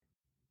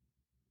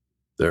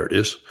There it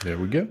is. There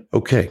we go.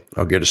 Okay,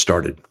 I'll get us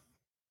started.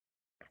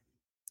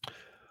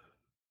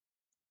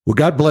 Well,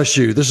 God bless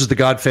you. This is the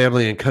God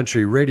Family and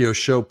Country Radio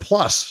Show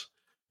Plus,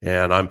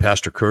 and I'm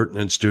Pastor Kurt,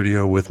 and in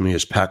studio with me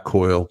is Pat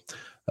Coyle,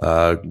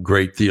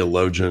 great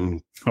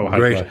theologian. Oh,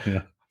 great.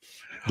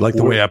 Like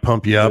the way I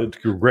pump you up.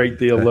 Great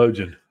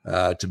theologian.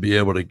 To be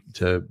able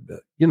to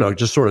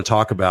just sort of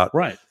talk about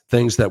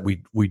things that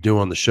we do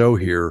on the show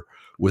here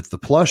with the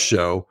Plus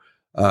show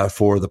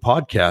for the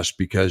podcast,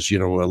 because, a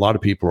lot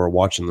of people are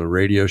watching the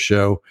radio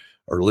show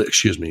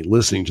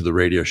listening to the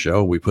radio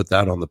show. We put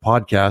that on the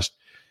podcast.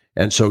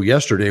 And so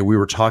yesterday we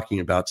were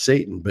talking about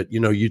Satan, but,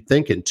 you'd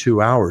think in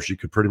 2 hours you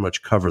could pretty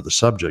much cover the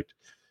subject.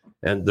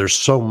 And there's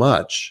so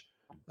much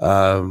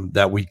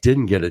that we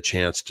didn't get a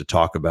chance to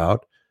talk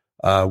about.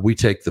 We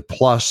take the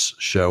Plus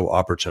show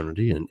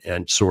opportunity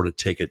and sort of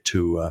take it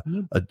to a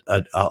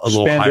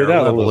little higher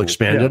level,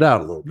 expand it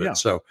out a little bit. Yeah.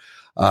 So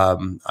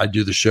I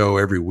do the show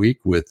every week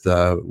with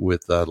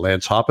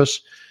Lance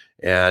Hoppus,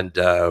 and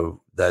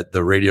that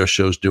the radio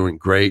show's doing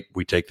great.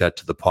 We take that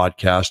to the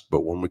podcast,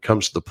 but when it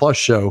comes to the Plus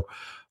show,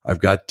 I've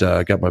got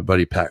my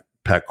buddy Pat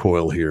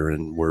Coyle here,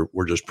 and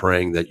we're just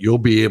praying that you'll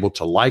be able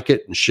to like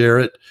it and share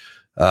it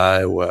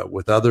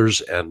with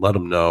others and let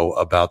them know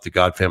about the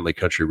God Family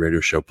Country Radio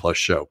Show Plus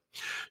show.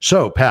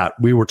 So, Pat,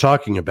 we were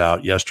talking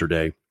about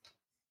yesterday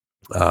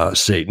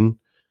Satan,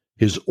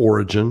 his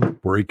origin,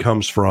 where he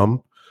comes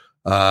from,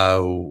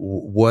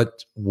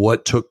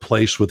 what took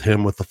place with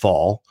him with the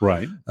fall.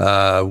 Right.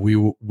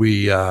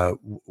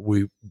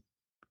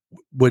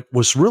 What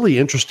was really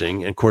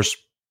interesting, and of course,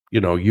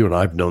 you and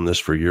I've known this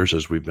for years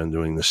as we've been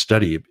doing this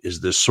study,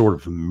 is this sort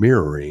of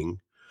mirroring.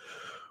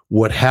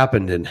 What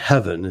happened in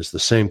heaven is the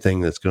same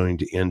thing that's going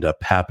to end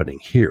up happening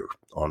here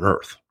on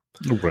earth,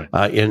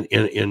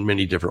 in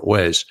many different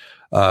ways.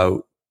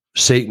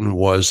 Satan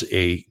was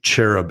a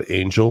cherub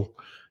angel.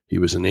 He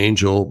was an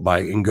angel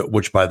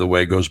which, by the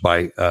way, goes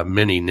by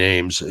many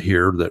names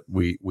here that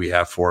we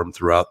have for him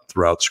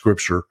throughout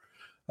Scripture.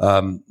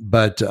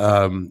 But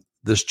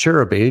this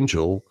cherub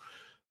angel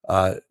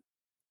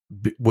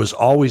was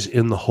always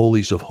in the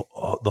holies of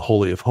the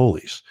Holy of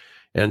Holies,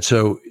 and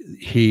so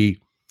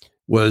he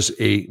was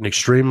an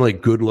extremely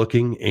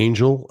good-looking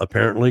angel,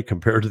 apparently,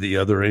 compared to the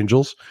other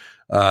angels.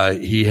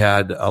 He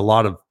had a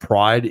lot of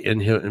pride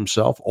in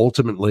himself.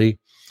 Ultimately,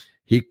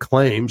 he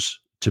claims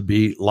to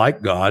be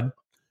like God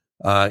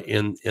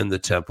in the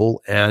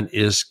temple and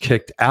is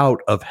kicked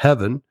out of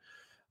heaven.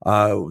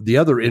 The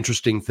other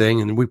interesting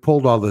thing, and we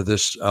pulled a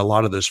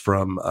lot of this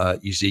from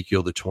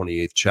Ezekiel, the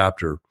 28th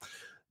chapter,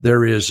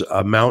 there is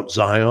a Mount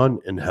Zion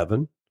in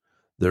heaven.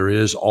 There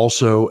is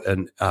also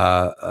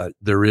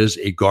there is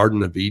a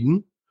Garden of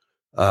Eden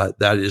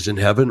that is in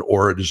heaven,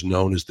 or it is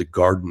known as the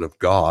Garden of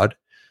God.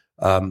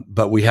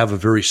 But we have a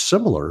very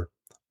similar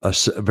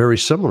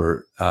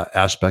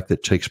aspect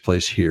that takes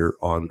place here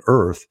on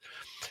earth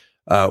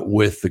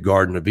with the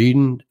Garden of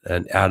Eden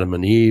and Adam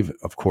and Eve.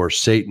 Of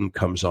course, Satan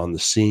comes on the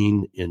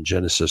scene in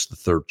Genesis, the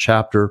 3rd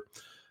chapter,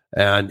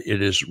 and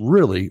it is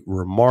really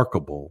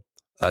remarkable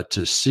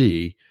to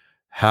see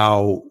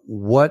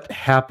what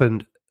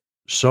happened.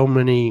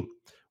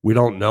 We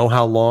don't know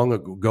how long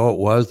ago it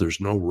was. There's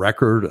no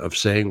record of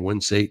saying when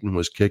Satan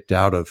was kicked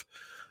out of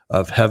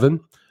heaven.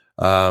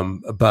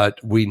 But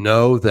we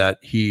know that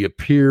he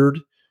appeared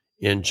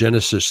in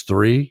Genesis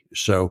 3.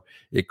 So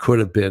it could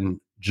have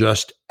been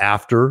just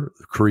after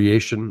the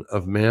creation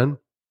of man,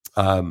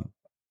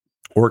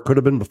 or it could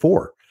have been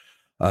before.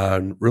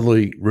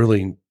 Really,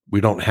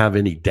 we don't have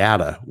any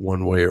data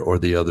one way or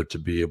the other to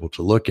be able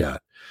to look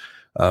at.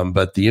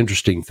 But the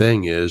interesting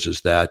thing is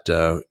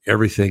that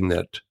everything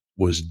that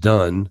was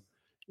done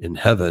in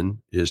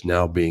heaven is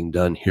now being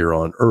done here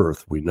on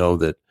earth. We know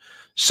that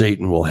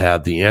Satan will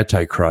have the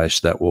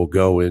Antichrist that will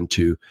go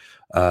into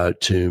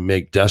to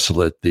make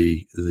desolate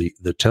the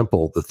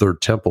temple, the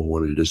 3rd temple,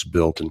 when it is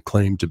built, and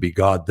claim to be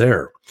God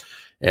there.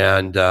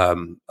 And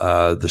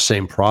the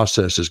same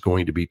process is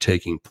going to be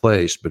taking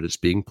place, but it's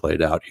being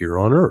played out here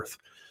on earth.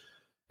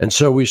 And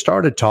so we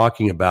started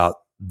talking about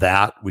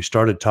that. We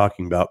started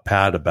talking about,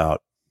 Pat,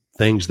 about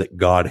things that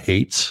God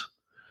hates.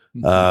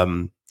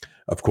 Mm-hmm.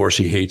 Of course,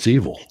 he hates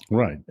evil,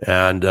 right?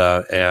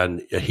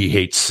 And he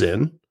hates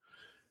sin.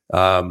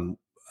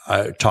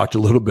 I talked a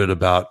little bit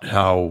about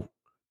how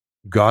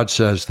God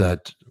says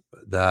that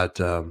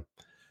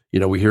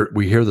we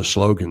hear the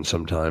slogan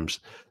sometimes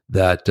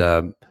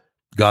that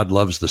God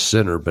loves the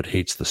sinner but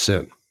hates the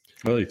sin.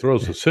 Well, he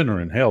throws the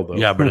sinner in hell, though.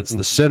 Yeah, but it's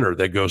the sinner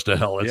that goes to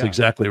hell. That's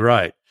exactly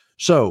right.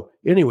 So,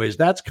 anyways,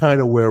 that's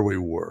kind of where we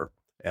were.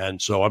 And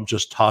so I'm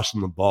just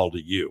tossing the ball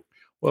to you.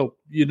 Well,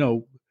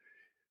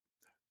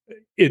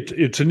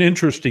 it's an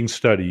interesting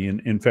study.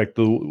 In fact,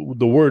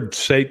 the word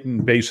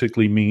Satan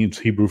basically means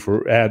Hebrew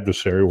for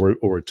adversary,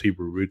 or its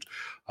Hebrew roots.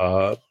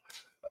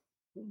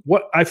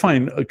 What I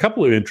find a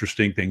couple of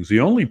interesting things.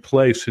 The only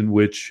place in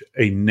which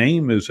a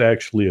name is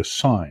actually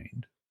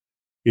assigned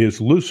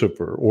is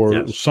Lucifer,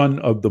 or son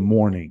of the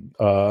morning.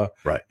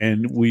 Right.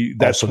 And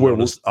that's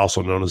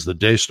also known as the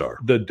day star.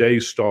 The day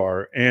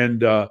star.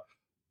 And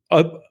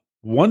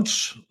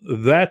once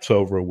that's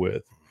over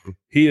with,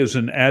 He is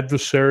an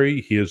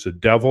adversary. He is a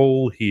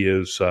devil. He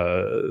is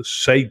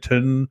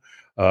Satan.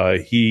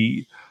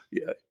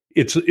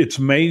 It's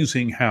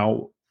amazing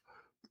how,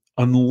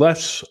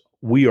 unless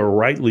we are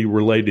rightly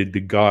related to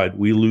God,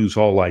 we lose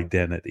all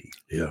identity.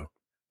 Yeah.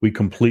 We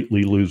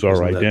completely lose our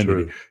Isn't that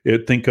identity.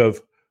 Think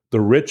of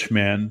the rich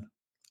man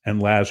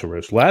and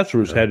Lazarus.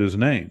 Lazarus had his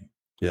name.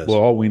 Yes. Well,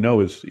 all we know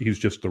is he's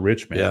just the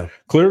rich man. Yeah.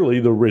 Clearly,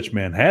 the rich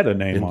man had a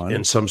name on it.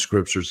 In some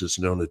scriptures, it's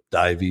known as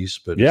Dives,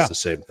 but it's the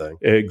same thing.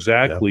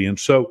 Exactly. Yeah. And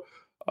so,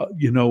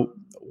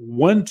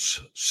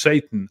 once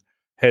Satan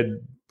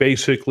had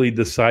basically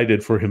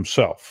decided for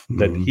himself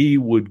that he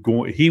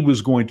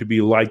was going to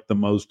be like the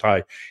Most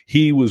High,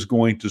 he was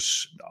going to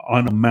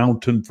on a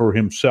mountain for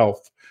himself.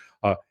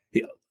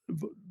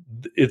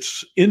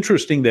 It's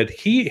interesting that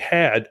he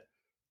had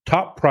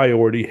top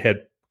priority,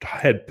 had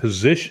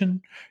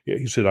position.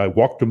 He said, "You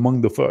walked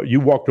among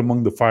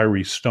the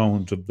fiery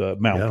stones of the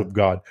Mount of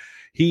God."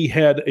 He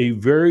had a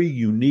very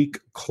unique,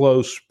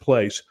 close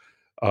place,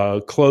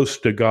 close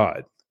to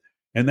God,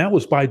 and that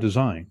was by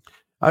design.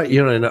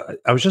 And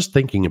I was just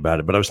thinking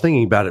about it, but I was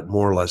thinking about it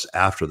more or less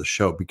after the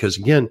show because,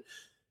 again,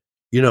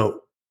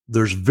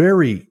 there's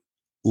very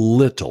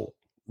little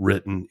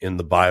written in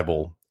the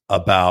Bible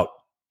about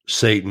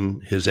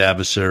Satan, his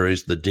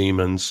adversaries, the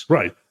demons.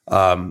 Right.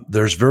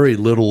 There's very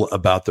little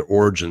about the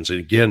origins. And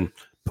again,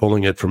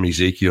 pulling it from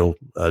Ezekiel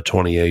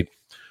 28,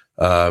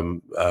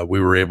 we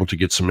were able to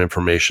get some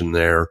information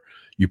there.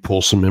 You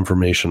pull some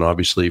information,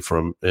 obviously,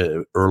 from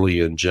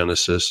early in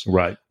Genesis,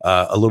 right?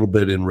 A little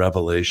bit in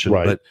Revelation,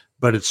 right?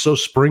 But it's so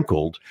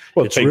sprinkled.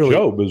 Well, take really,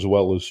 Job as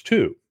well as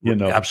too.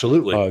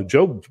 Absolutely.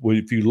 Job.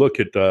 If you look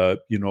at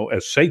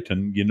as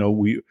Satan,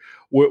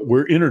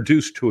 we're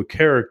introduced to a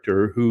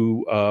character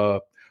who.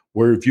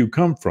 Where have you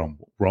come from?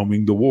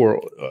 Roaming the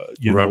world,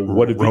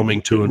 what have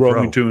roaming to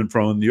and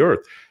fro in the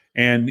earth,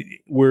 and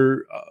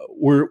we're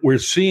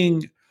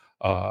seeing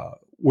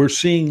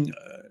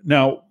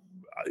now.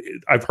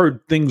 I've heard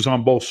things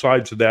on both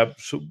sides of that,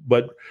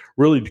 but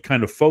really to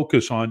kind of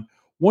focus on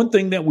one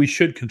thing that we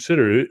should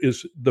consider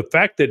is the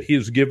fact that he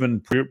is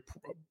given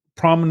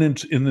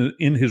prominence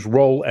in his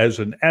role as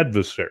an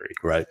adversary.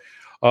 Right,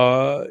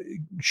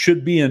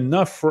 should be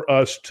enough for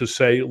us to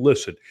say,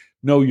 listen,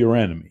 know your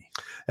enemy.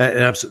 And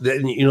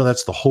absolutely,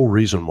 that's the whole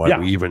reason why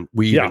we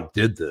even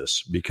did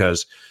this,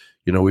 because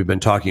we've been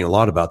talking a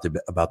lot about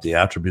the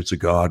attributes of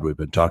God. We've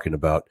been talking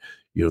about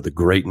the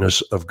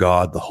greatness of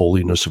God, the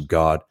holiness of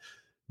God.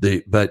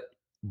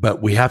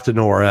 But we have to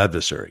know our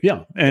adversary.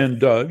 Yeah,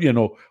 and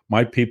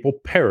my people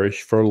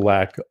perish for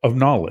lack of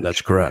knowledge.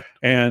 That's correct.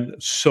 And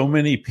so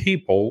many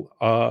people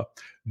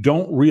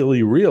don't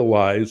really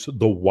realize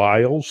the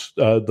wiles,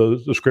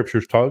 the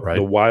scriptures talk,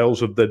 the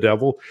wiles of the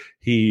devil.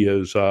 He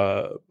is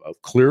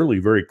clearly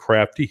very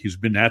crafty. He's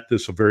been at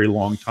this a very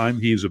long time.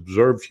 He's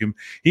observed him.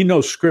 He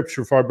knows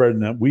scripture far better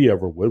than we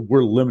ever would.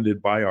 We're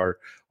limited by our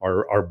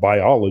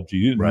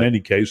biology in many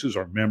cases,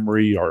 our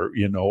memory, our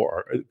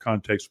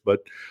context,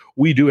 but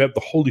we do have the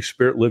Holy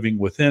Spirit living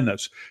within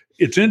us.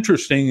 It's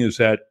interesting is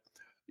that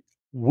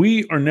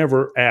we are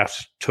never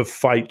asked to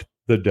fight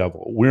the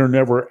devil. We're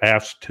never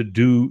asked to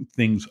do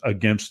things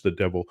against the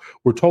devil.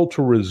 We're told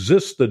to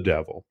resist the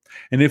devil.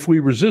 And if we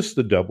resist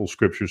the devil,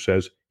 scripture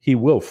says he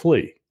will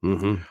flee.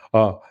 Mm-hmm.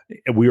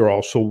 And we are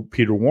also,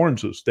 Peter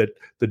warns us that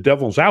the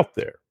devil's out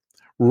there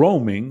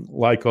roaming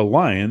like a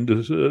lion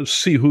to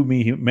see whom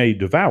he may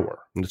devour.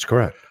 That's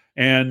correct.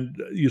 And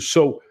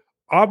so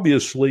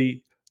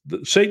obviously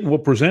Satan will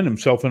present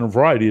himself in a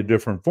variety of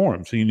different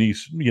forms. And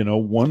he's,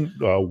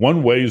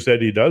 one ways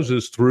that he does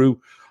is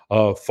through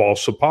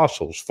false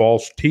apostles,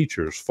 false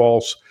teachers,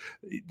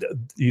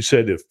 he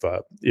said,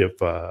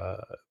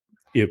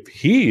 if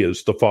he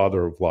is the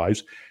father of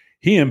lies,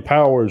 he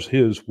empowers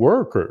his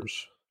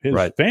workers, his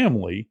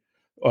family,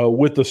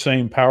 with the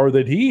same power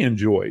that he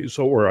enjoys,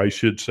 or I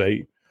should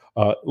say,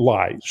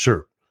 lies.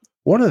 Sure.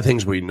 One of the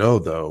things we know,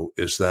 though,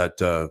 is that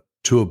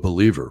to a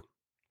believer,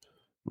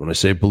 when I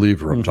say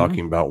believer, I'm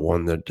talking about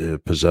one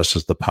that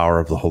possesses the power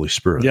of the Holy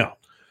Spirit. Yeah.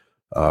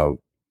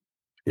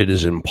 It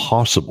is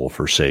impossible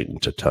for Satan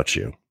to touch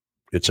you.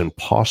 It's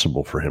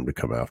impossible for him to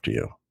come after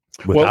you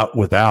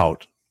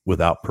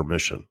without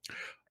permission.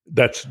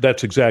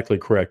 That's exactly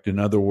correct. In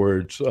other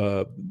words,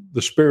 the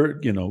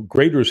Spirit,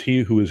 greater is he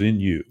who is in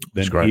you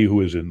than he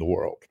who is in the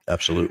world.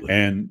 Absolutely.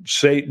 And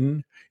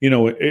Satan,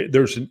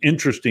 there's an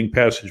interesting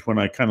passage when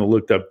I kind of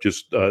looked up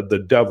just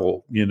the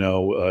devil,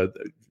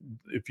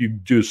 if you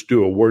just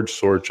do a word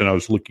search, and I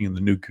was looking in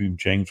the New King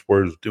James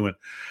where it's doing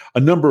a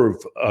number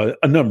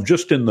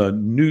just in the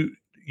new,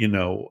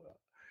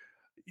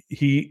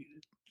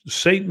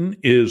 Satan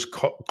is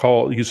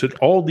called, he said,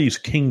 all these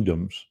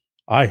kingdoms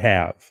I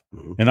have,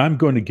 and I'm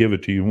going to give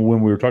it to you.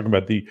 When we were talking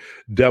about the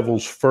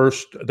devil's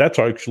first, that's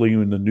actually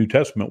in the New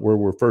Testament where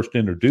we're first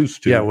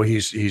introduced to. Yeah, well,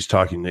 he's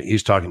tempting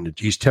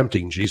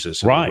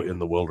Jesus in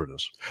the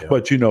wilderness. Yeah.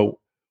 But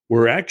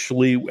we're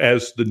actually,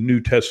 as the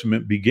New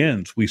Testament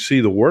begins, we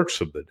see the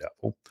works of the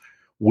devil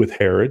with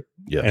Herod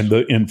and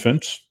the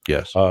infants.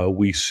 Yes,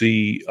 we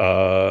see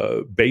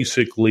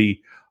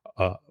basically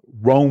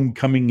Rome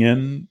coming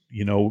in,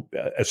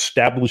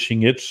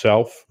 establishing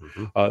itself,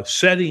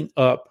 setting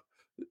up.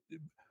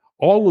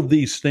 All of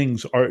these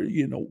things are,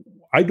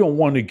 I don't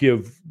want to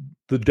give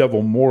the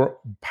devil more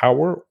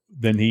power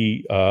than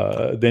he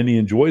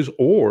enjoys,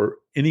 or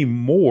any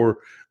more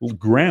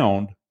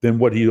ground than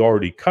what he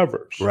already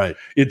covers. Right.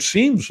 It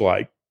seems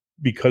like,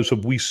 because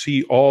we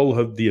see all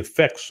of the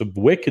effects of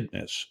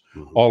wickedness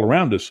all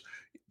around us,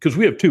 because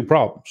we have two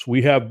problems.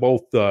 We have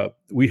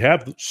we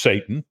have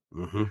Satan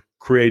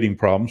creating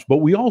problems, but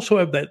we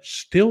also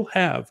still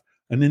have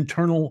an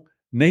internal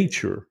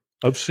nature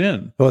of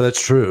sin. Well,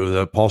 that's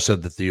true. Paul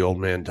said that the old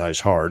man dies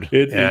hard,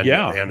 and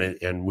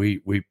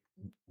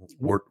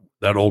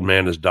that old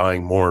man is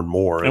dying more and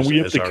more, and we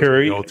have to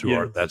go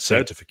through that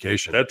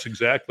sanctification. That's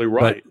exactly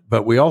right.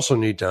 But we also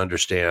need to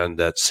understand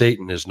that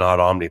Satan is not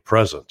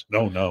omnipresent.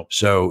 No.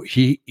 So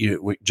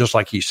just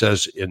like he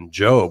says in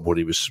Job,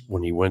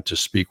 when he went to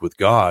speak with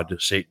God,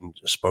 Satan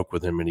spoke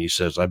with him, and he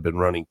says, "I've been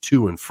running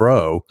to and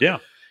fro." Yeah,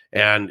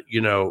 and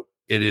it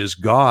is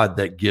God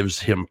that gives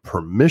him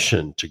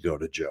permission to go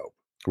to Job.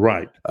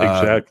 Right,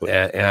 exactly.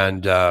 It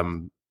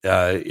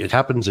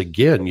happens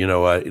again.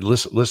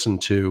 Listen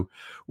to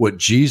what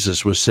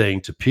Jesus was saying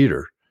to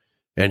Peter.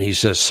 And he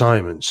says,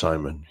 Simon,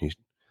 Satan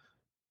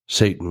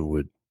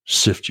would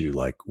sift you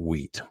like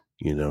wheat.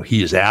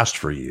 He has asked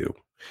for you.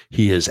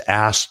 He has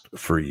asked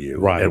for you,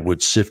 right, and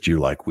would sift you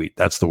like wheat.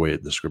 That's the way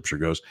the scripture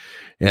goes.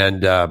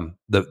 And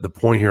the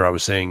point here I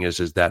was saying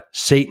is that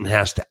Satan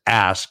has to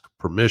ask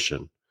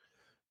permission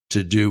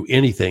to do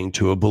anything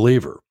to a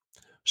believer.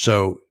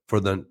 So for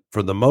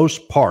the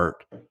most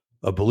part,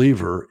 a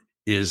believer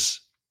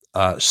is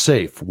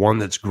safe, one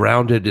that's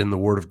grounded in the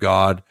Word of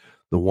God,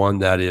 the one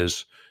that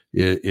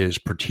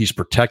he's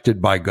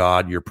protected by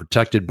God. You're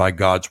protected by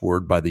God's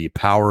Word, by the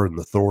power and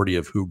authority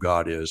of who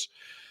God is.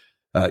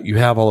 You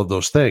have all of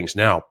those things.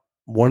 Now,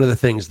 one of the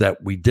things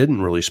that we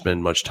didn't really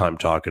spend much time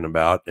talking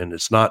about, and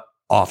it's not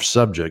off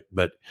subject,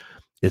 but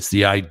it's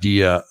the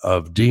idea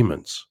of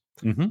demons.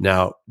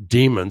 Now,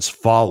 demons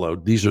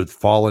followed. These are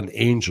fallen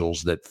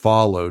angels that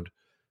followed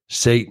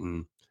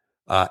Satan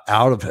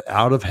out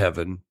of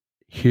heaven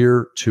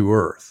here to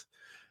earth.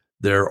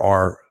 There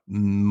are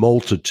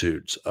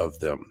multitudes of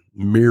them,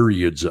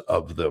 myriads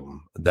of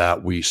them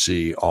that we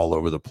see all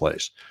over the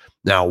place.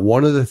 Now,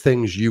 one of the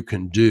things you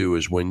can do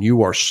is when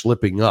you are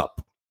slipping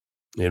up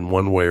in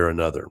one way or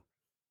another,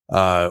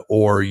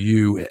 or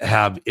you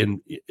have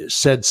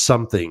said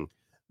something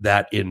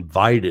that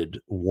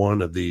invited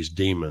one of these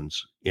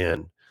demons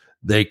in,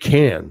 they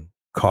can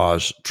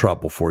cause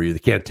trouble for you. They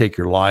can't take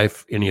your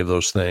life, any of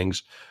those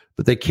things,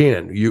 but they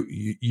can.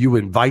 You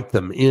invite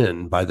them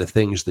in by the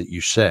things that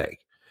you say.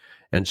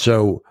 And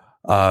so,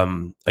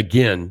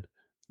 again,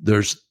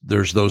 there's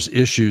those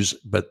issues,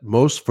 but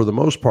for the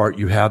most part,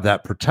 you have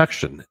that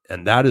protection,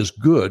 and that is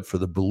good for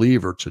the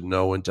believer to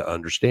know and to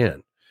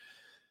understand.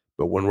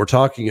 But when we're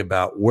talking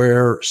about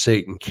where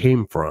Satan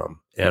came from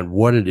and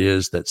what it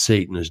is that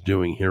Satan is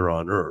doing here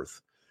on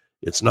earth,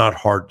 it's not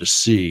hard to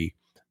see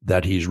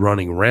that he's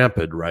running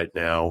rampant right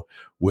now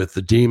with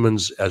the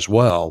demons as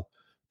well,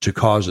 to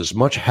cause as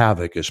much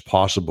havoc as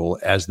possible,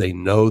 as they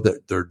know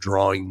that they're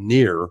drawing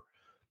near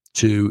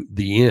to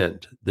the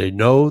end. They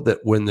know that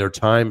when their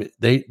time,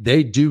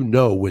 they do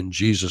know when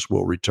Jesus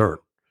will return.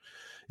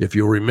 If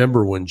you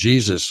remember when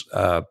Jesus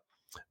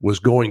was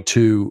going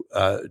to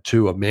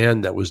a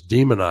man that was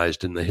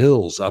demonized in the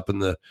hills, up in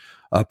the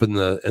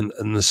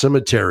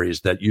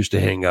cemeteries that used to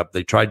hang up,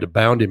 they tried to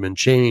bound him in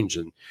chains,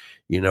 and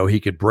he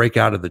could break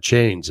out of the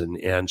chains,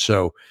 and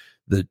so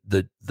the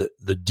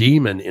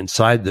demon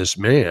inside this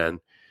man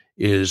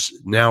is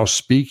now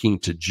speaking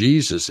to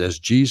Jesus as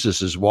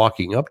Jesus is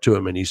walking up to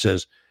him, and he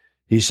says,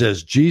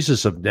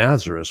 "Jesus of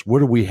Nazareth, what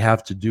do we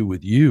have to do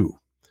with you?"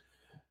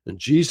 And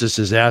Jesus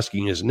is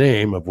asking his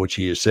name, of which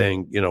he is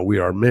saying, we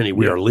are many,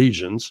 we are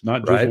legions,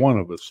 not right? Just one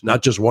of us,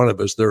 not just one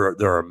of us. There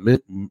are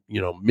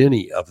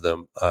many of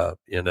them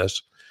in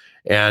us,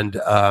 and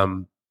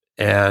the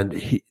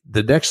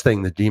next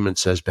thing the demon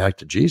says back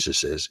to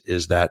Jesus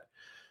is that,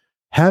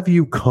 "Have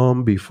you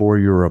come before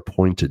your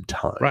appointed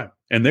time?" Right,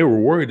 and they were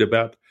worried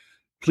about,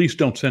 please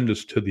don't send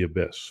us to the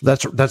abyss.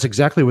 That's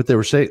exactly what they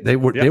were saying. They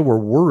were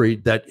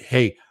worried that,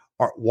 hey,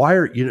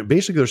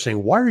 basically they're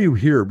saying, why are you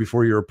here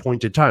before your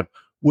appointed time?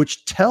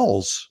 Which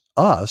tells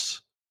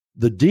us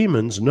the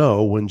demons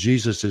know when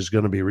Jesus is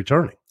going to be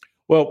returning.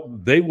 Well,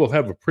 they will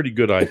have a pretty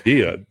good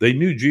idea. They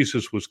knew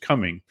Jesus was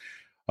coming.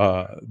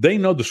 They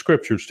know the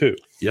scriptures too.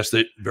 Yes,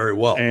 they very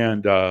well.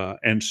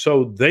 And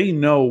so they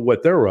know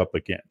what they're up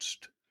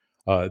against.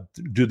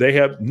 Do they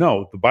have?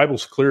 No, the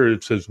Bible's clear.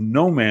 It says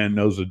no man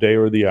knows the day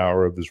or the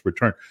hour of his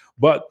return,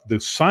 but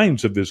the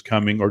signs of his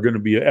coming are going to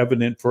be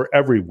evident for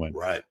everyone,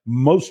 right?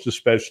 Most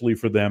especially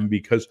for them,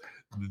 because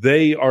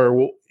they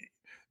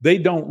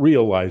don't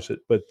realize it,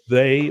 but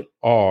they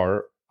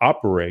are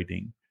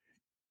operating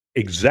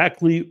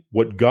exactly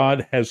what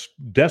God has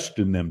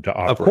destined them to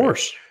operate. Of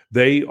course.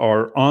 They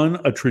are on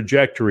a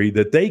trajectory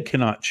that they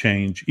cannot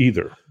change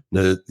either.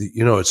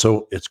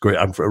 It's great.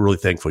 I'm really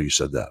thankful you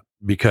said that,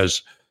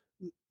 because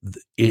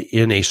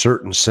in a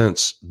certain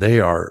sense, they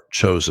are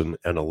chosen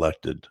and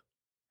elected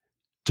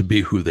to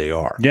be who they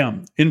are. Yeah.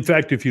 In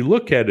fact, if you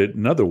look at it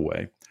another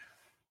way,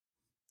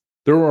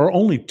 there are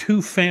only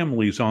two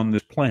families on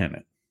this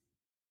planet.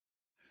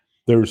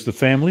 There's the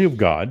family of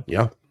God,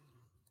 Yeah.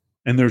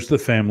 and there's the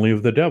family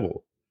of the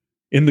devil.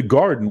 In the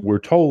garden, we're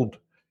told,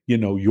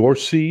 your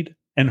seed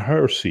and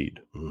her seed.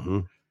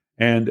 Mm-hmm.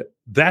 And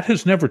that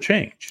has never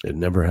changed. It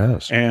never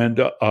has. And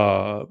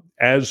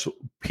as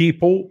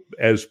people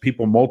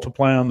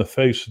multiply on the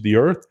face of the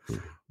earth,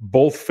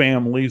 both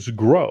families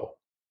grow.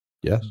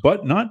 Yes.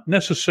 But not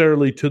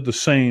necessarily to the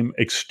same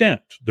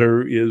extent.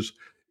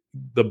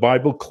 The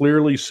Bible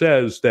clearly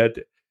says that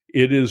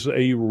it is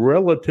a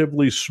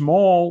relatively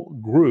small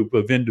group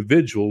of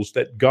individuals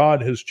that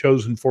God has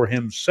chosen for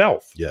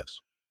himself.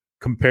 Yes.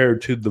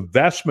 Compared to the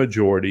vast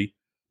majority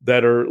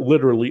that are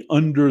literally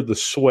under the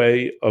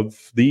sway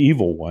of the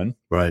evil one.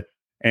 Right.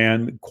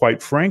 And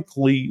quite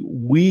frankly,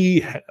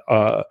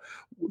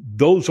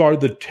 those are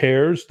the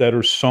tares that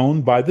are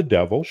sown by the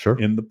devil. Sure.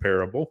 In the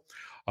parable.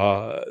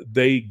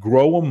 They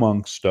grow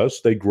amongst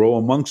us. They grow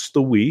amongst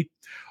the wheat.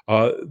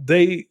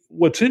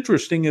 What's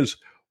interesting is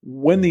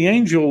when the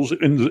angels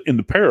in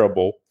the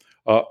parable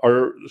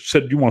are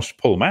said, "You want us to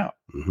pull them out?"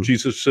 Mm-hmm.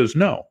 Jesus says,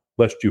 "No,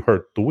 lest you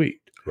hurt the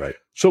wheat." Right.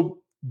 So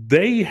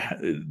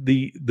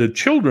the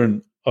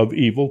children of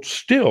evil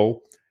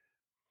still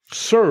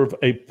serve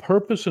a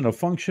purpose and a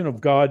function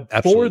of God.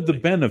 Absolutely. For the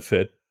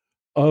benefit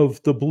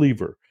of the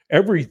believer.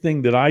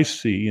 Everything that I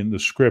see in the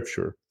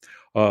scripture,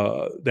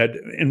 that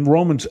in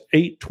Romans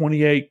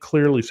 8:28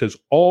 clearly says,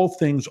 all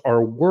things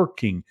are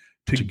working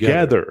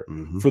together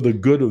mm-hmm. for the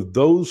good of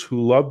those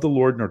who love the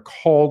Lord and are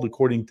called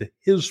according to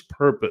his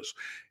purpose.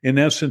 In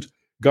essence,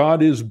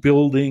 God is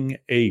building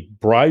a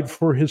bride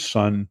for his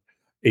son,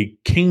 a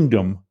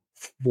kingdom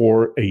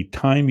for a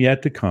time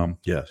yet to come.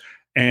 Yes.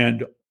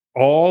 And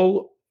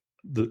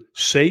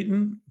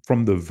Satan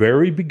from the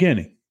very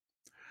beginning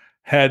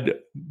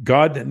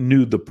God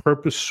knew the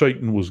purpose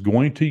Satan was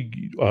going to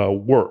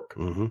work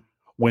mm-hmm.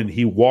 when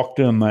he walked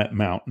on that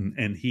mountain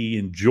and he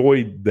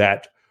enjoyed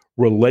that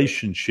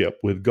relationship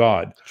with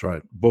God. That's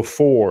right.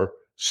 Before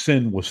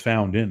sin was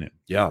found in him.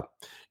 Yeah.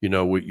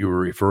 What you were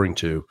referring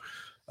to,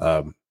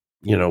 when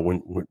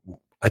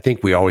I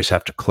think we always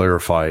have to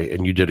clarify,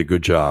 and you did a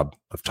good job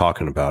of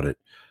talking about it.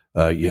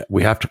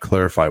 We have to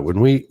clarify when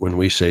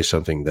we say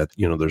something that,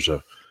 there's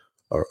a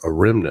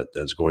remnant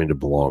that's going to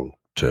belong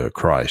to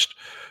Christ.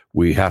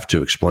 We have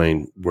to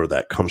explain where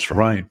that comes from,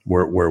 right?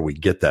 Where we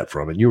get that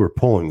from. And you were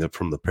pulling that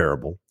from the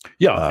parable.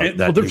 Yeah.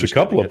 There's a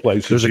couple of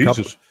places. There's a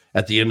couple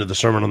at the end of the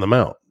Sermon on the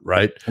Mount,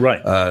 right?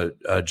 Right.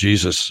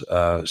 Jesus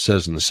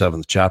says in the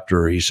 7th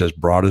chapter, he says,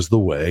 broad is the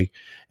way,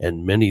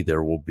 and many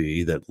there will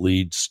be that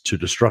leads to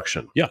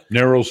destruction. Yeah.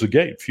 Narrow's the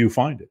gate. Few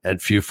find it.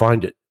 And few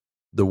find it.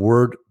 The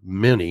word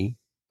many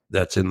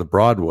that's in the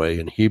Broadway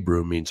in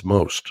Hebrew means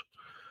most.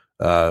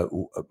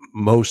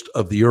 Most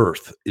of the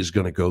earth is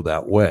going to go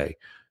that way.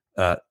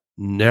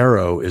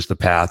 Narrow is the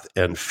path,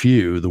 and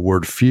few, the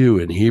word few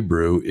in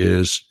Hebrew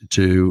is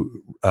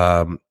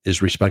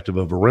respective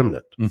of a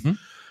remnant. Mm-hmm.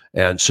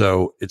 And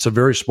so it's a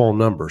very small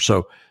number.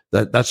 So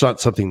that's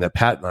not something that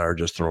Pat and I are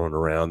just throwing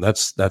around.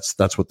 That's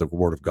what the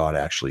Word of God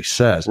actually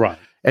says. Right.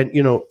 And,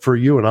 for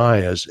you and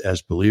I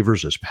as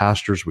believers, as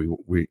pastors,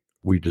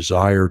 we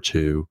desire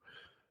to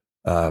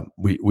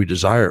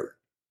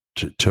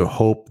to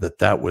hope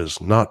that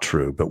was not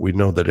true, but we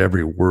know that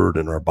every word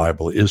in our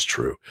Bible is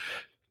true.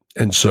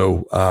 And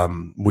so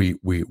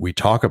we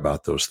talk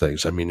about those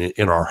things. I mean,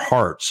 in our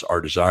hearts, our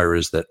desire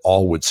is that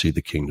all would see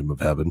the kingdom of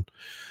heaven,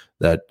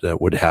 that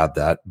would have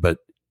that. But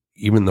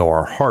even though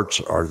our hearts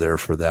are there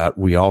for that,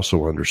 we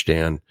also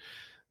understand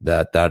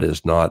that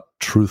is not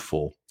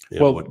truthful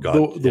in what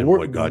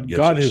God gives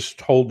God us. Has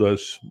told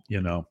us,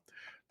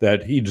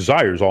 that he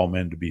desires all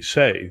men to be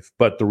saved.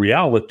 But the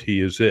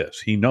reality is this.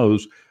 He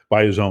knows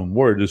by his own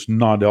word is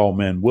not all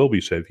men will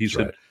be saved. He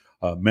said,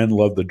 men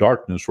love the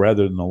darkness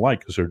rather than the light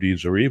because their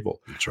deeds are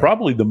evil. Right.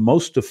 Probably the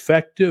most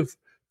effective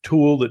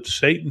tool that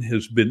Satan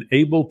has been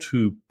able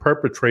to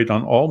perpetrate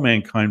on all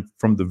mankind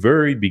from the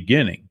very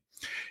beginning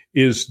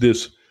is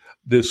this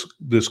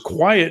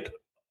quiet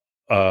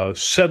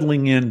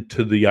settling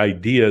into the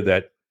idea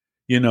that,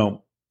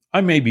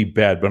 I may be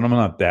bad, but I'm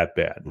not that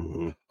bad.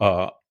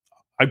 Mm-hmm.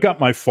 I've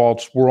got my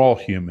faults. We're all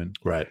human.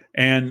 Right.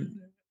 And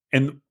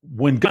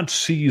when God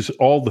sees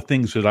all the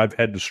things that I've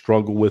had to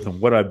struggle with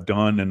and what I've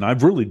done, and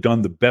I've really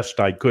done the best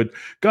I could,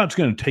 God's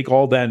going to take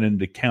all that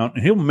into account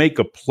and he'll make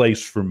a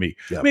place for me.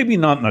 Yep. Maybe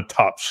not in the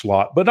top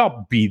slot, but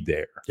I'll be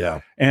there.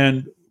 Yeah.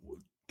 And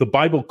the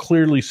Bible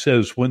clearly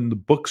says when the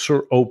books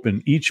are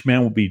open, each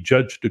man will be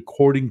judged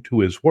according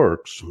to his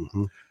works.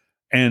 Mm-hmm.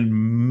 And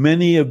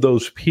many of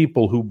those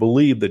people who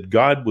believe that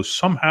God was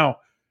somehow,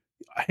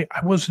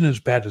 I wasn't as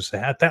bad as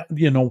that.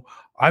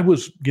 I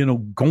was,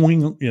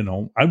 going,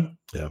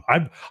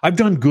 I've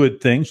done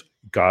good things.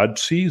 God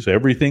sees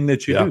everything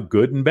that you do,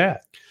 good and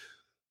bad.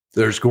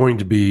 There's going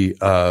to be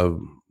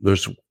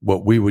there's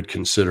what we would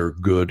consider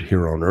good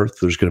here on earth.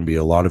 There's going to be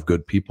a lot of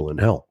good people in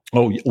hell.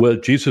 Oh, well,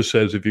 Jesus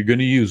says if you're going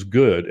to use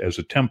good as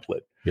a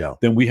template,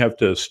 then we have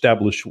to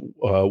establish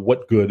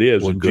what good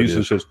is. And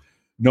Jesus says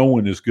no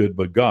one is good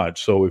but God.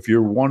 So if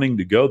you're wanting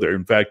to go there,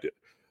 in fact,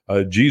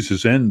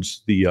 Jesus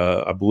ends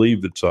I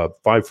believe it's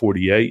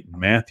 548 in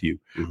Matthew,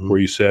 where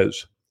he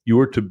says, you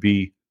are to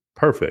be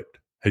perfect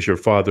as your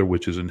Father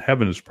which is in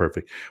heaven is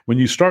perfect. When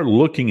you start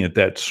looking at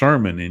that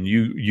sermon and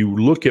you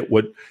look at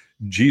what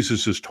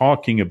Jesus is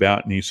talking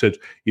about, and he says,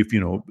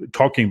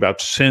 talking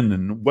about sin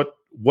and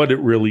what it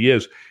really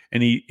is,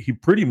 and he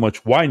pretty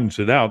much widens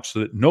it out so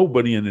that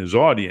nobody in his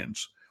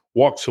audience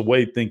walks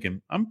away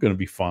thinking, I'm going to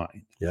be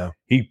fine. Yeah.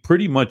 He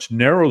pretty much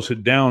narrows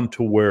it down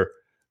to where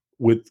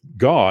with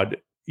God,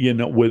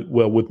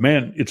 with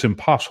man, it's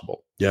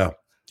impossible. Yeah.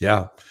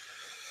 Yeah.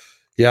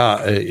 Yeah.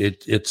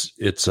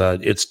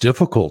 It's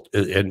difficult.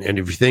 And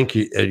if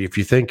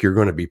you think you're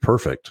going to be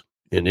perfect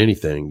in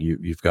anything,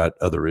 you've got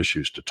other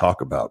issues to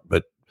talk about,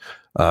 but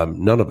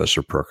none of us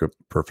are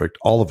perfect.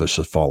 All of us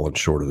have fallen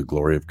short of the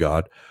glory of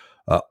God.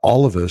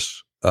 All of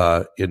us,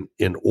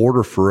 in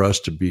order for us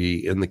to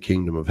be in the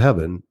kingdom of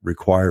heaven,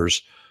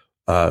 requires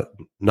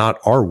not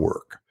our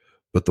work,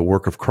 but the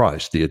work of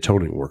Christ, the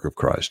atoning work of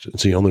Christ.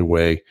 It's the only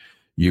way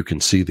you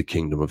can see the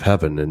kingdom of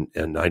heaven.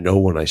 And I know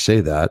when I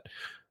say that,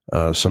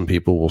 some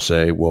people will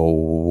say, well,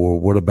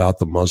 what about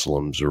the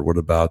Muslims, or what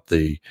about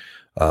the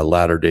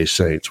Latter-day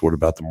Saints? What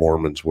about the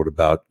Mormons? What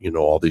about,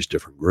 all these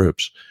different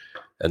groups?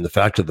 And the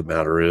fact of the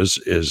matter is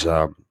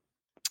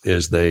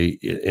they,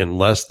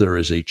 unless there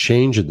is a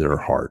change in their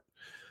heart,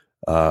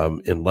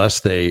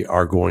 unless they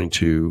are going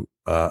to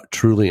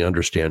truly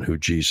understand who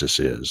Jesus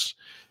is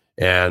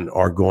and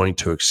are going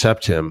to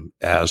accept him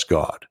as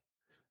God,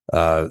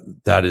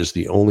 that is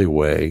the only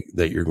way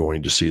that you're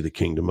going to see the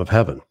kingdom of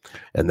heaven.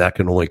 And that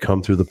can only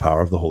come through the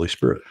power of the Holy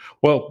Spirit.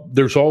 Well,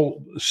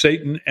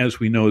 Satan, as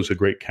we know, is a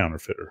great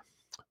counterfeiter.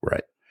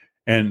 Right.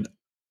 And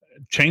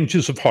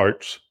changes of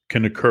hearts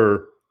can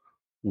occur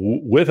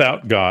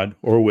without God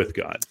or with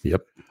God.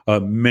 Yep.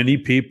 Many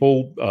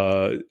people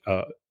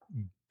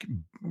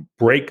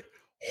break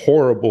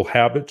horrible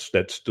habits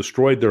that's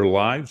destroyed their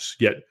lives,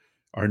 yet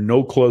are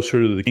no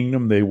closer to the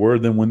kingdom they were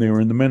than when they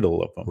were in the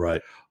middle of them.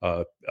 Right.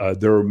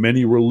 There are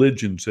many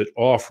religions that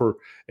offer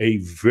a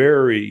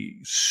very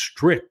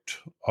strict,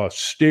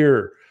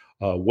 austere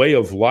way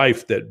of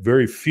life that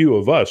very few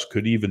of us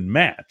could even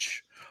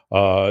match.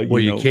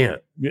 You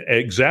can't.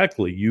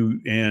 Exactly.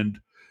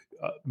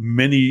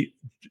 Many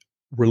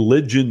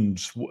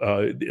religions,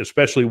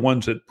 especially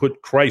ones that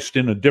put Christ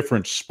in a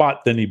different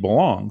spot than he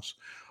belongs,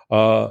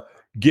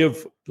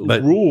 give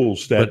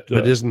rules that.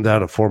 But isn't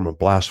that a form of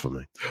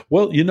blasphemy?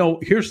 Well,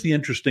 here's the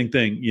interesting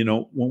thing.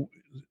 When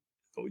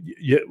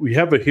we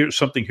have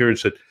something here that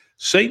said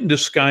Satan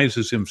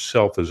disguises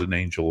himself as an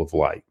angel of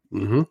light,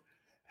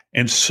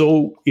 and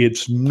so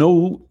it's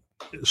no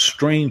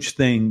strange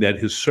thing that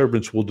his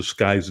servants will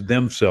disguise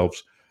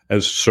themselves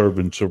as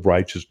servants of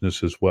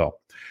righteousness as well.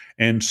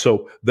 And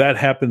so that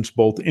happens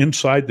both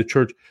inside the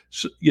church.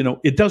 So,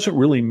 it doesn't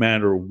really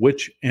matter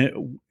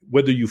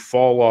whether you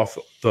fall off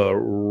the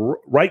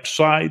right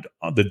side,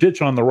 the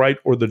ditch on the right,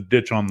 or the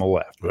ditch on the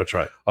left. That's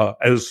right.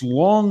 As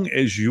long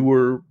as you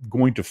were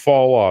going to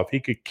fall off,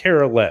 he could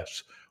care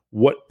less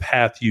what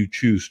path you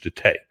choose to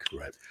take.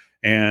 Right.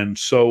 And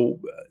so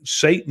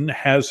Satan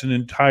has an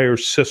entire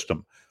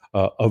system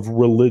of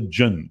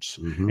religions,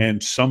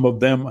 and some of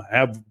them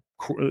have,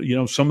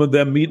 some of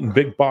them meet in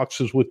big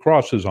boxes with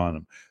crosses on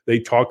them. They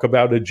talk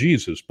about a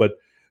Jesus, but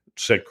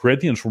 2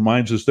 Corinthians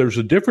reminds us there's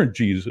a different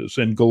Jesus.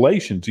 In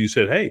Galatians, he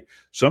said, hey,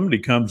 somebody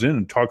comes in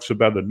and talks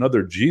about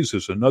another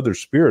Jesus, another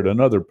spirit,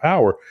 another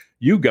power.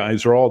 You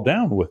guys are all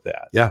down with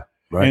that. Yeah.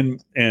 Right.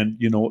 And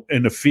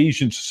in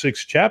Ephesians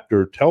 6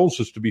 chapter tells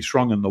us to be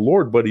strong in the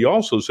Lord, but he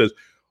also says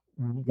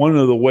one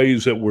of the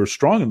ways that we're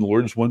strong in the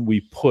Lord is when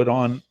we put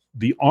on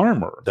the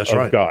armor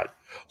of God,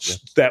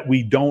 that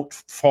we don't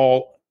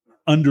fall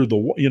under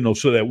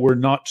so that we're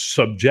not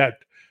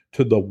subject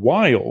to the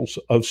wiles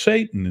of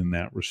Satan in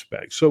that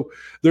respect. So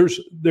there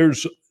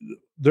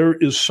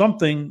is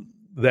something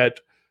that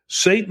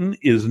Satan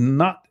is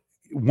not.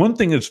 One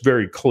thing that's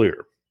very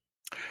clear,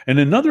 and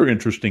another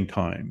interesting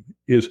time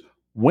is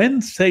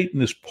when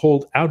Satan is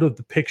pulled out of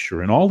the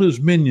picture and all his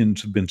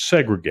minions have been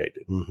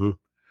segregated,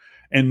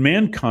 and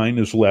mankind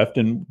is left.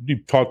 And you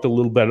talked a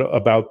little bit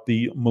about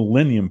the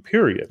millennium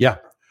period. Yeah,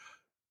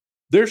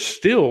 there's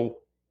still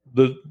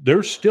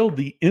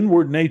the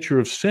inward nature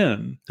of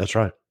sin. That's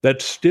right.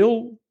 That's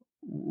still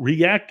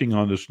reacting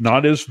on this,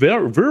 not as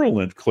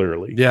virulent,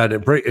 clearly. Yeah, and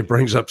it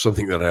brings up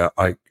something that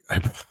I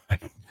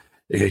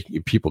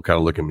people kind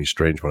of look at me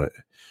strange when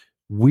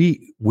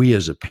we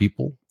as a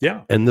people,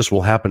 and this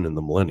will happen in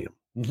the millennium.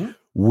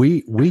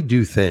 We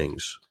do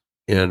things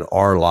in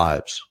our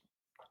lives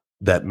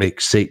that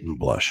make Satan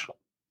blush.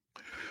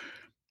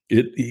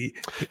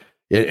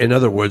 In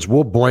other words,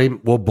 we'll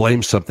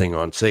blame something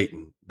on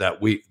Satan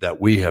that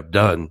we have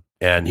done,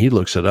 and he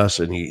looks at us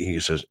and he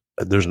says,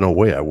 "There's no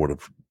way I would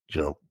have,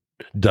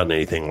 done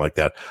anything like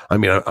that. I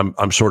mean,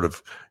 I'm sort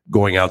of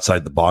going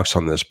outside the box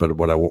on this, but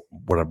what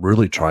I'm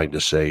really trying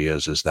to say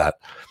is that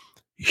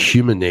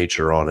human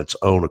nature on its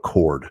own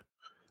accord,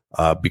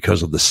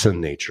 because of the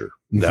sin nature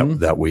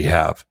that we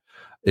have,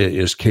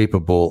 is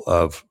capable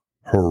of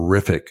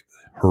horrificness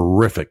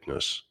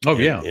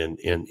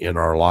in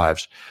our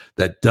lives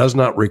that does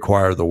not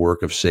require the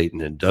work of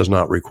Satan and does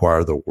not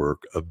require the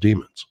work of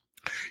demons.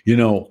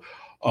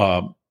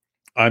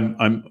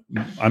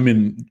 I'm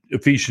in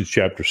Ephesians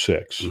chapter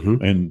 6,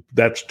 and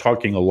that's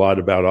talking a lot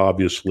about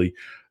obviously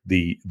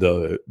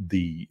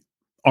the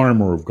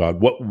armor of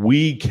God, what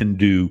we can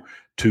do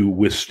to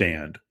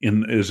withstand.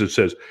 As it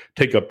says,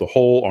 take up the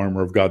whole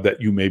armor of God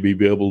that you may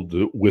be able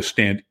to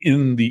withstand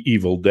in the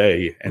evil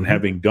day, and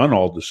having done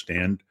all to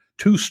stand.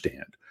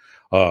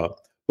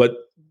 But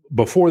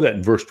before that,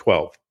 in verse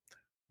 12,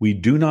 we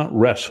do not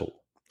wrestle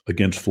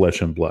against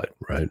flesh and blood,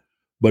 right?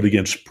 But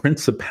against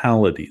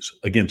principalities,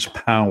 against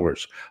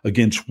powers,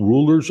 against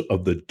rulers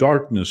of the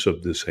darkness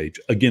of this age,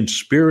 against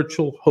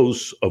spiritual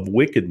hosts of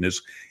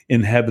wickedness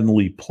in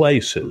heavenly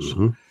places.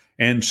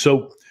 And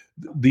so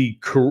the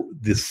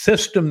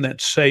system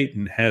that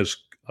Satan has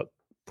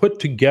put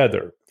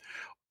together,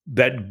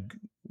 that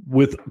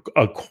with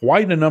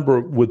quite a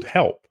number, with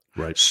help,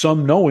 right,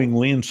 some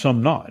knowingly and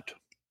some not,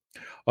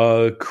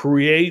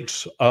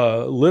 creates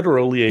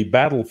literally a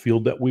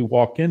battlefield that we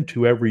walk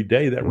into every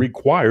day that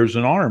requires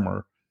an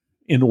armor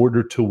in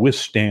order to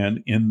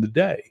withstand in the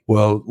day.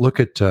 Well, look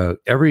at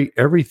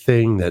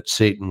everything that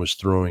Satan was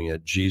throwing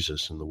at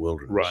Jesus in the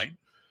wilderness. Right.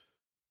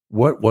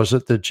 What was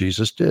it that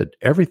Jesus did?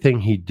 Everything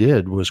he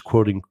did was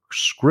quoting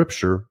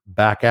scripture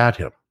back at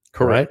him.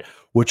 Correct. Right?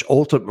 Which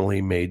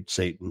ultimately made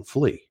Satan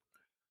flee.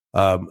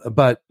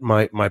 But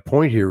my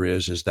point here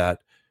is that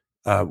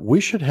we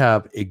should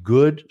have a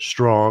good,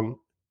 strong,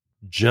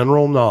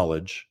 general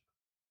knowledge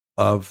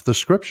of the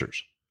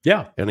scriptures.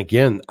 Yeah. And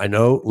again, I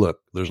know, look,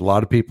 there's a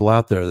lot of people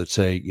out there that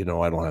say, I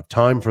don't have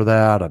time for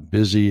that. I'm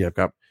busy.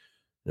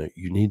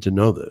 You need to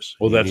know this.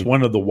 Well, that's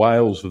one of the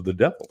wiles of the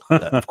devil.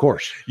 Of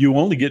course. You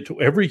only get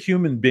to, every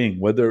human being,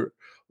 whether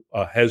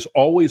has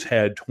always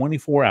had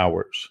 24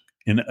 hours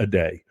in a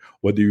day,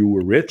 whether you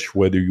were rich,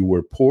 whether you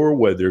were poor,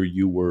 whether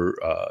you were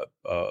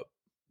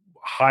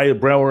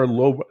highbrow or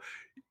low,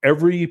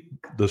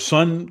 the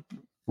sun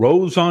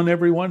rose on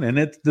everyone and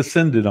it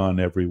descended on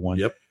everyone.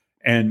 Yep.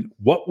 And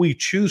what we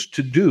choose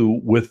to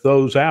do with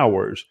those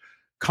hours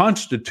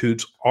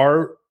constitutes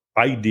our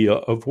idea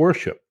of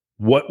worship.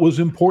 What was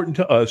important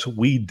to us,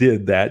 we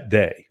did that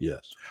day.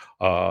 Yes.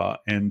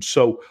 And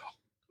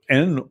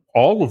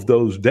all of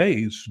those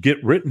days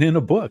get written in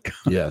a book.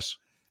 Yes.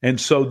 And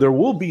so there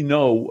won't be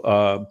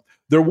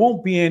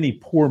any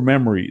poor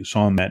memories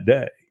on that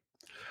day.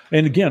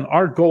 And again,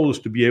 our goal is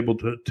to be able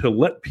to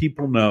let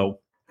people know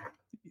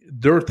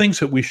there are things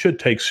that we should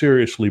take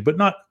seriously, but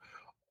not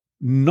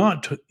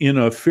in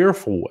a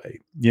fearful way.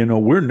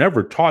 We're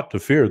never taught to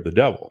fear the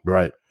devil.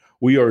 Right.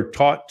 We are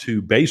taught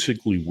to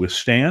basically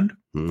withstand,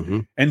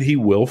 and he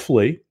will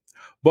flee.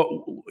 But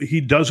he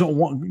doesn't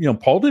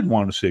want, Paul didn't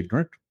want us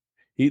ignorant.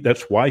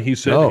 That's why he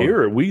said,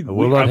 "Here we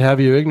will not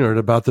have you ignorant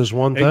about this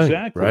one thing."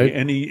 Exactly. Right.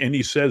 And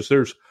he says,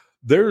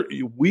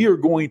 we are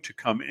going to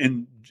come.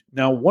 And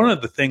now one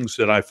of the things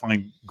that I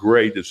find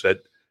great is that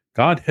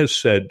God has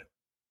said,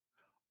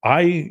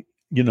 I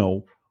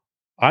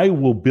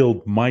will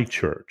build my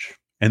church,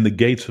 and the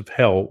gates of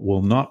hell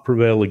will not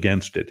prevail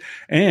against it.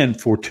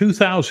 And for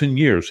 2,000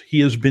 years,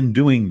 he has been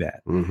doing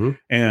that.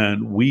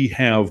 And we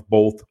have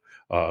both,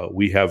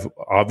 we have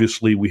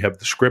the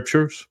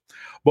scriptures,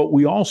 but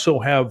we also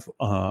have,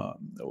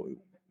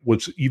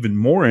 what's even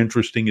more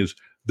interesting is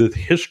the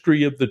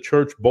history of the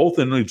church, both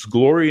in its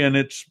glory and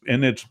its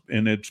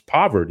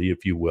poverty,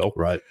 if you will.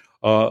 Right.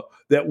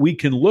 That we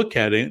can look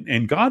at it,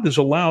 and God has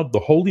allowed the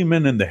holy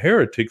men and the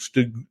heretics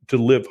to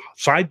live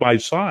side by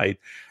side,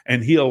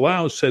 and he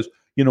says,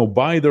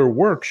 by their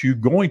works, you're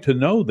going to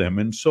know them.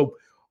 And so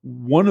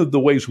one of the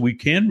ways we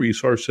can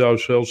resource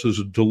ourselves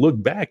is to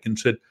look back and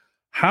say,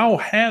 how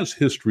has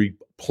history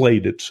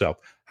played itself?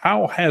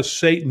 How has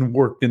Satan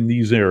worked in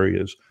these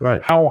areas?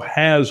 Right. How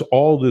has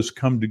all this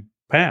come to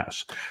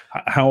pass?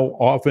 How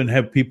often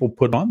have people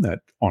put on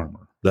that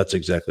armor? That's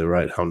exactly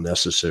right. How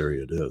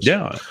necessary it is.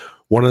 Yeah.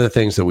 One of the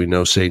things that we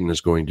know Satan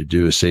is going to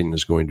do is Satan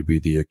is going to be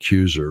the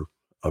accuser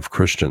of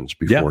Christians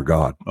before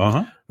God.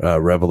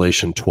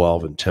 Revelation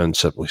 12:10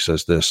 simply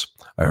says this: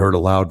 I heard a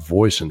loud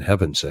voice in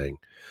heaven saying,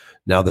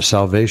 now the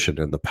salvation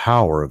and the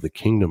power of the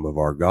kingdom of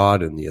our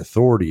God and the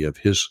authority of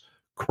his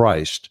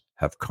Christ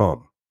have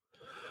come.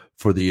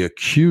 For the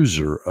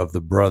accuser of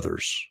the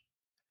brothers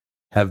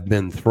have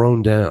been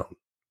thrown down,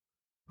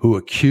 who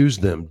accuse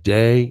them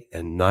day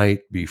and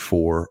night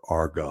before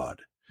our God.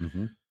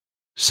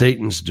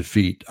 Satan's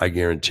defeat, I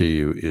guarantee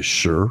you, is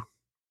sure.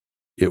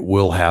 It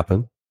will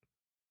happen,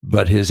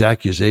 but his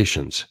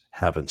accusations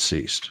haven't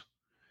ceased.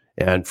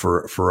 And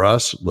for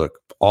us, look,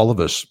 all of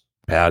us,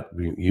 Pat,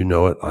 you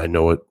know it, I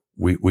know it,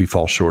 we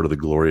fall short of the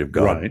glory of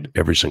God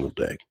every single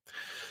day.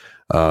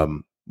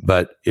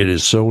 But it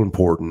is so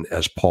important,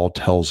 as Paul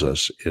tells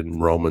us in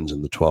Romans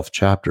in the 12th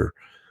chapter,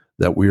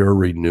 that we are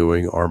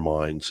renewing our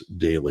minds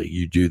daily.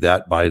 You do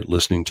that by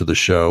listening to the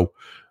show,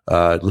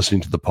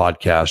 listening to the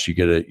podcast.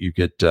 You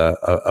get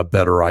a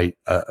better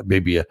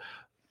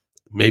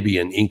maybe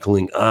an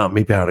inkling.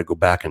 Maybe I ought to go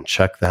back and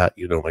check that.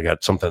 I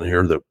got something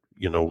here that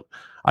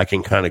I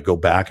can kind of go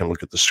back and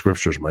look at the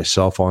scriptures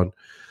myself on.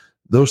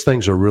 Those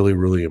things are really,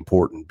 really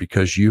important,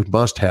 because you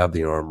must have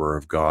the armor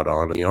of God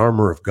on. And the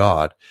armor of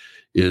God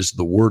is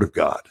the Word of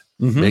God,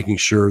 making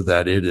sure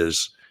that it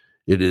is,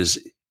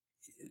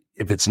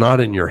 if it's not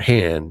in your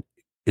hand,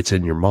 it's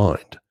in your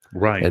mind.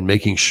 Right. And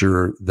making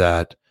sure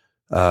that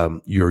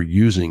you're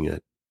using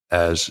it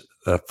as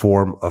a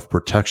form of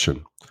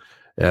protection.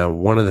 And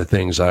one of the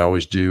things I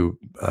always do,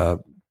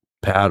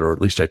 Pat, or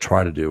at least I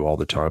try to do all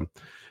the time,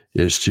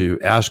 is to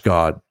ask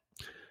God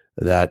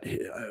that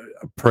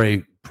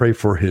pray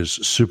for his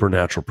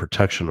supernatural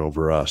protection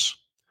over us,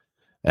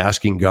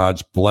 asking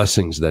God's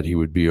blessings that he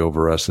would be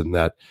over us, and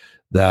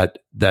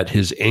that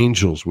his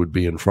angels would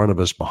be in front of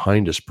us,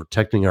 behind us,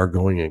 protecting our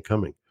going and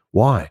coming.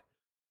 Why?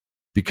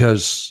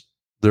 Because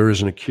there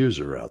is an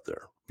accuser out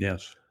there.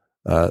 Yes.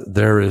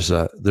 There is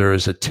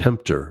a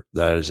tempter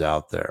that is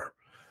out there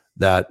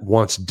that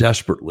wants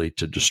desperately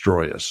to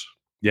destroy us.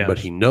 Yes. But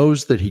he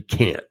knows that he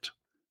can't,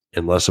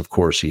 unless, of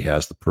course, he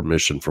has the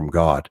permission from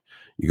God.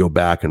 You go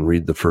back and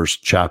read the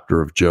first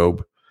chapter of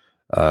Job,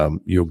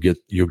 you'll get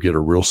a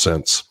real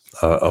sense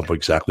of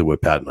exactly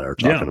what Pat and I are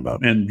talking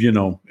about. And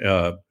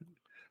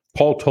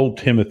Paul told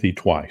Timothy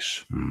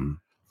twice.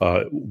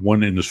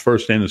 One in his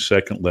first and his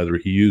second letter,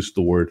 he used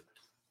the word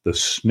the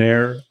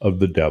snare of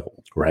the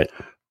devil. Right.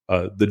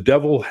 The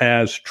devil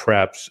has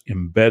traps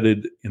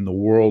embedded in the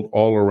world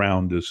all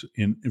around us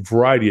in a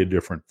variety of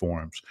different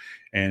forms.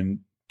 And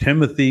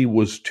Timothy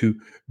was to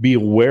be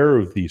aware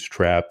of these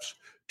traps,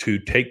 to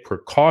take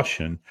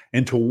precaution,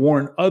 and to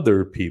warn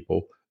other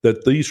people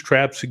that these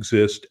traps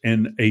exist,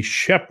 and a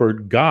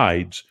shepherd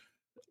guides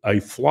a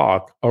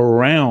flock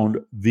around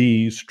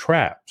these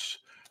traps.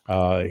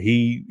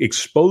 He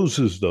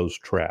exposes those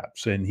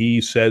traps, and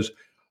he says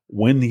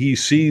when he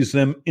sees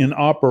them in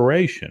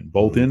operation,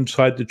 both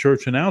inside the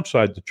church and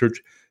outside the church,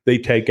 they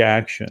take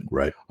action.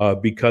 Right.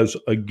 Because,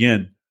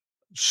 again,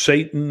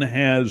 Satan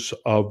has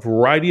a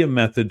variety of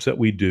methods that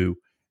we do.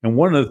 And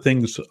one of the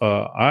things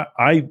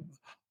I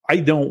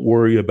don't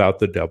worry about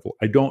the devil.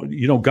 I don't,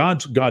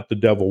 God's got the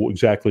devil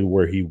exactly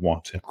where he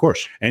wants him. Of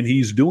course. And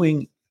he's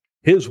doing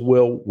his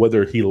will,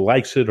 whether he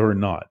likes it or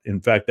not.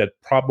 In fact,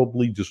 that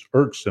probably just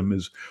irks him,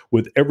 is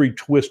with every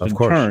twist and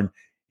turn,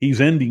 he's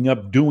ending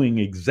up doing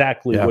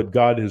exactly what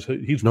God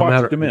he's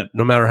watched him in.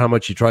 No matter how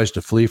much he tries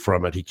to flee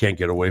from it, he can't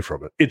get away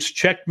from it. It's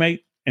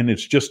checkmate, and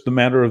it's just a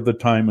matter of the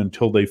time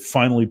until they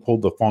finally pull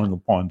the final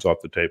pawns off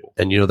the table.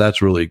 And,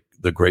 that's really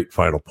the great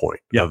final point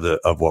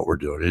of what we're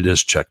doing. It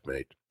is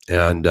checkmate.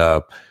 And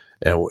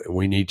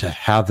we need to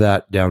have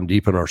that down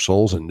deep in our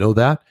souls and know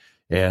that.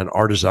 And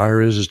our desire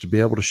is to be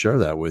able to share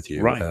that with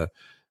you. Right.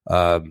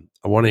 I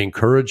want to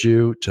encourage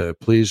you to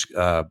please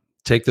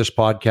take this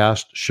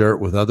podcast, share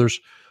it with others,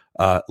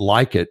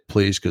 like it,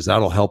 please, because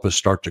that'll help us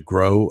start to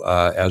grow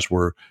as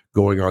we're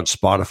going on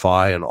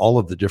Spotify and all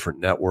of the different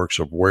networks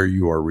of where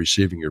you are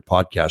receiving your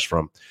podcast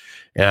from.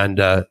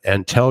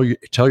 And tell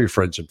your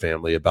friends and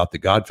family about the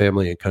God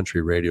Family and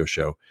Country Radio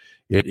Show.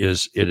 It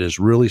is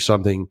really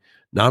something,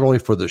 not only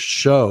for the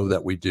show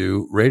that we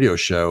do, radio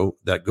show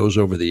that goes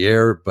over the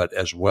air, but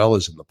as well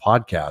as in the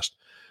podcast,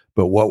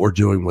 but what we're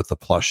doing with the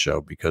Plus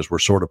show, because we're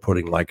sort of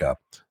putting like a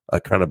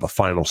kind of a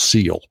final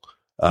seal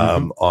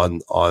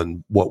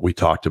on what we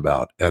talked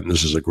about. And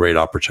this is a great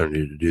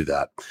opportunity to do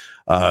that.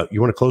 You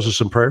want to close us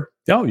in prayer?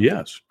 Oh,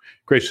 yes.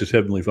 Gracious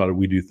Heavenly Father,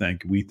 we do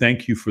thank you. We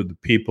thank you for the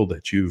people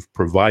that you've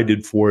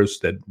provided for us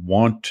that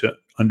want to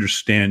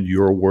understand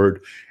your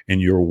word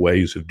and your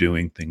ways of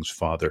doing things,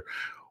 Father.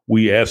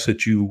 We ask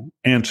that you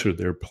answer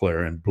their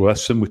prayer and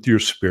bless them with your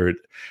Spirit.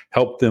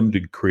 Help them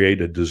to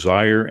create a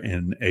desire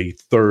and a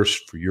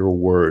thirst for your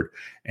word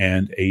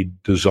and a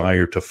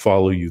desire to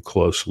follow you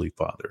closely,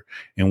 Father.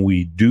 And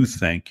we do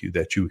thank you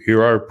that you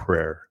hear our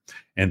prayer,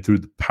 and through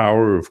the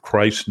power of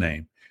Christ's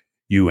name,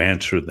 you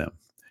answer them.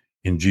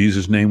 In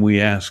Jesus' name we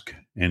ask,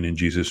 and in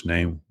Jesus'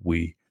 name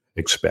we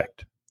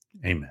expect.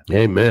 Amen.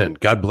 Amen.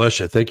 God bless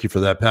you. Thank you for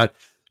that, Pat.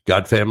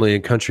 God Family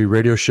and Country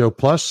Radio Show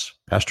Plus,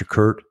 Pastor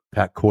Kurt,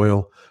 Pat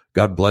Coyle.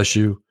 God bless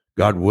you.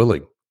 God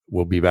willing,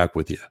 we'll be back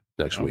with you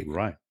next week.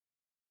 Right.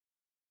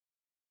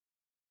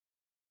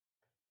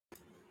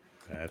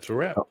 That's a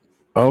wrap.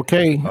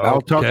 Okay.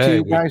 I'll talk to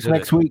you guys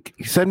next week.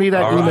 Send me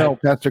that email,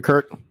 Pastor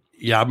Kurt.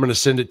 Yeah, I'm going to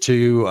send it to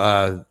you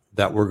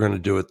that we're going to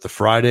do it the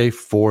Friday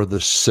for the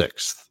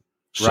 6th.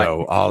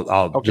 So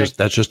I'll just,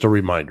 that's just a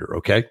reminder.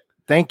 Okay.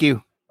 Thank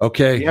you.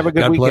 Okay. You have a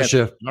good God weekend. bless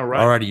you. All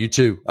right. All righty. You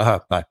too.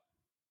 Bye.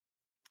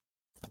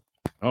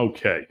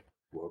 Okay.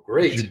 Well,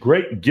 great.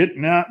 Great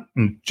getting out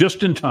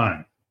just in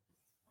time.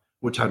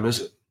 What time is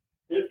it?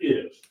 It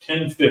is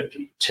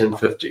 10:50.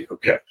 10:50.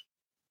 Okay.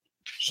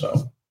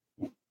 So